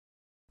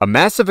A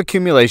massive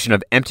accumulation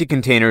of empty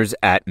containers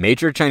at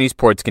major Chinese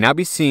ports can now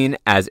be seen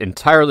as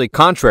entirely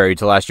contrary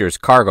to last year's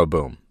cargo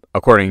boom.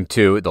 According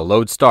to the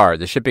Loadstar,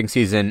 the shipping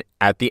season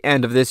at the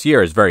end of this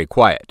year is very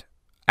quiet.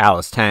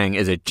 Alice Tang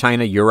is a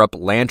China-Europe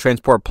land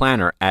transport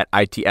planner at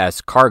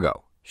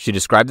ITScargo. She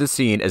described the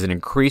scene as an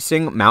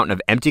increasing mountain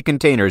of empty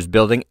containers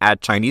building at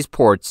Chinese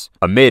ports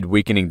amid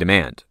weakening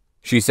demand.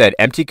 She said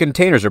empty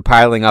containers are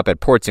piling up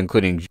at ports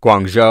including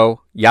Guangzhou,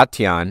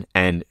 Yantian,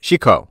 and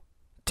Shekou.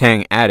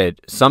 Tang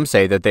added, some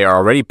say that they are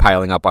already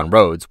piling up on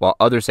roads, while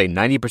others say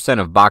 90%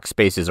 of box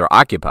spaces are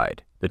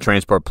occupied. The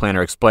transport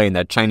planner explained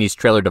that Chinese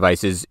trailer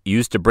devices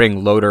used to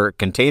bring loader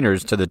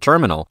containers to the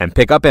terminal and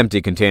pick up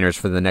empty containers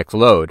for the next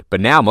load,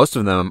 but now most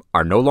of them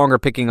are no longer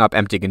picking up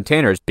empty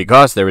containers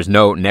because there is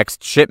no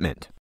next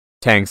shipment.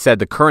 Tang said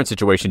the current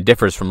situation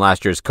differs from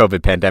last year's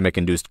COVID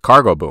pandemic-induced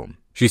cargo boom.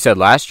 She said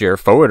last year,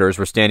 forwarders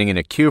were standing in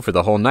a queue for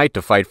the whole night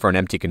to fight for an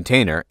empty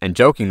container and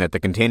joking that the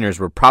containers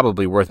were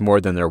probably worth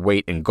more than their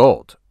weight in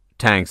gold.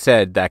 Tang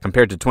said that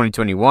compared to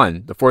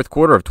 2021, the fourth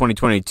quarter of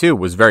 2022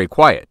 was very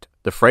quiet.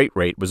 The freight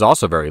rate was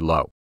also very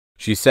low.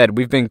 She said,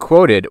 we've been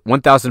quoted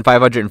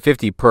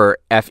 1,550 per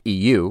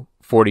FEU,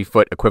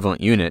 40-foot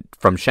equivalent unit,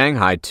 from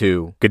Shanghai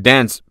to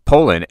Gdansk,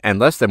 Poland, and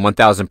less than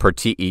 1,000 per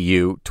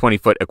TEU,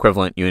 20-foot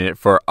equivalent unit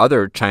for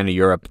other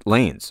China-Europe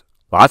lanes.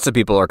 Lots of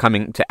people are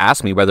coming to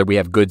ask me whether we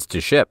have goods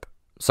to ship.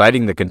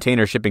 Citing the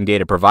container shipping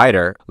data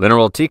provider,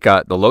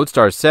 Lineraltica, the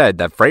Loadstar said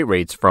that freight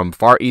rates from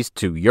Far East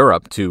to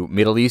Europe to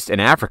Middle East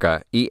and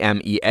Africa,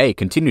 EMEA,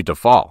 continued to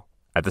fall.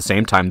 At the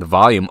same time, the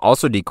volume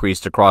also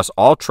decreased across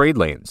all trade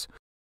lanes.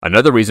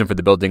 Another reason for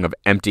the building of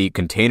empty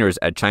containers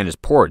at China's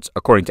ports,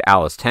 according to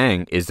Alice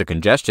Tang, is the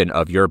congestion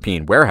of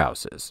European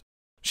warehouses.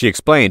 She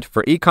explained,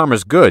 for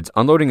e-commerce goods,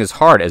 unloading is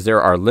hard as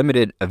there are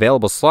limited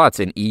available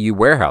slots in EU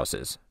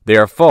warehouses. They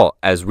are full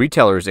as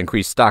retailers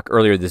increased stock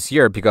earlier this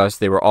year because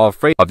they were all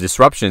afraid of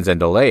disruptions and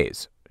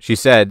delays. She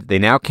said they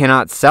now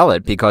cannot sell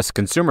it because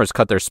consumers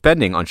cut their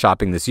spending on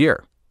shopping this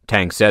year.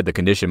 Tang said the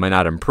condition might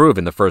not improve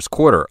in the first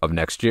quarter of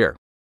next year.